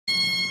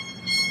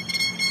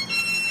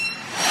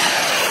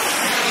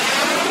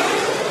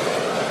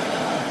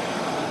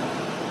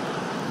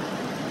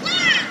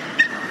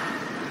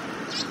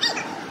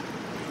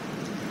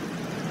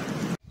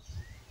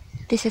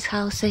This is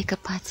how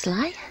psychopaths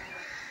lie.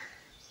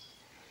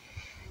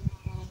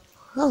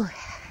 Oh,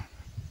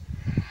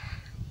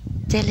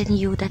 telling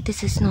you that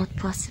this is not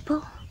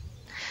possible.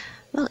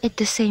 Well, at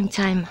the same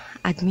time,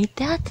 admit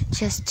that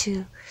just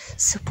to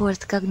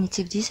support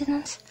cognitive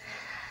dissonance.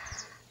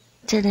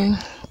 Telling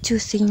two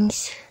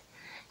things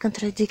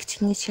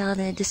contradicting each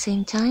other at the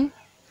same time.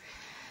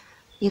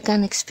 You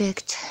can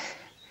expect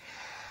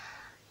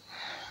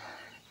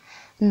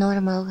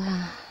normal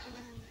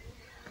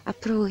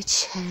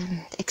approach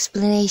and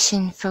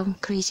explanation from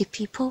crazy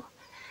people.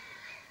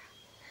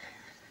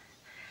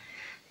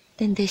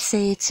 Then they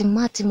say it's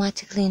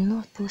mathematically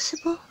not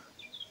possible.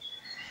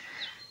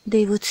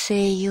 They would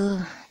say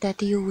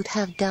that you would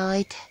have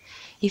died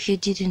if you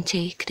didn't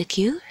take the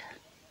cure.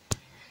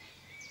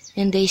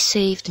 And they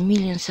saved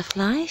millions of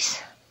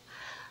lives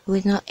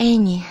with no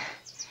any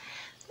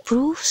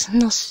proofs,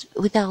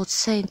 without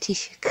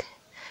scientific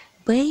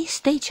base.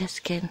 They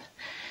just can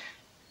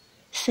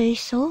say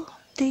so.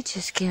 They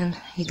just can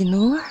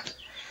ignore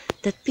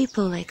that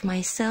people like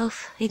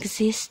myself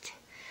exist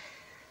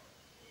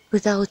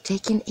without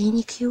taking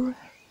any cure.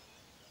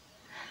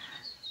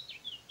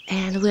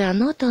 And we are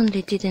not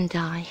only didn't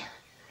die,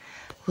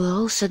 we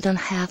also don't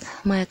have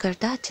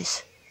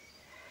myocarditis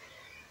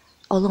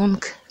or long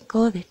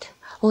COVID,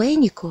 or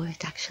any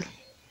COVID actually.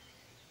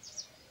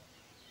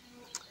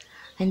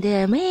 And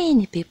there are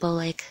many people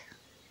like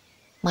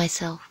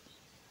myself,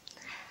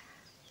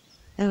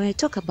 and we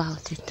talk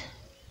about it,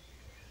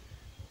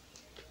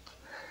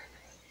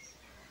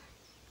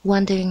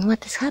 wondering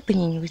what is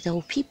happening with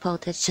all people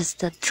that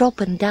just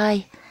drop and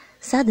die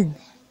suddenly.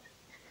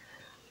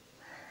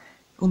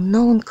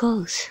 Unknown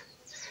cause.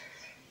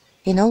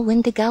 You know,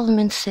 when the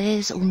government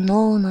says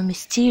unknown or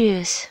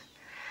mysterious,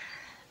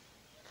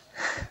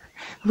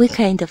 we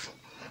kind of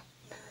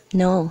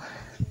know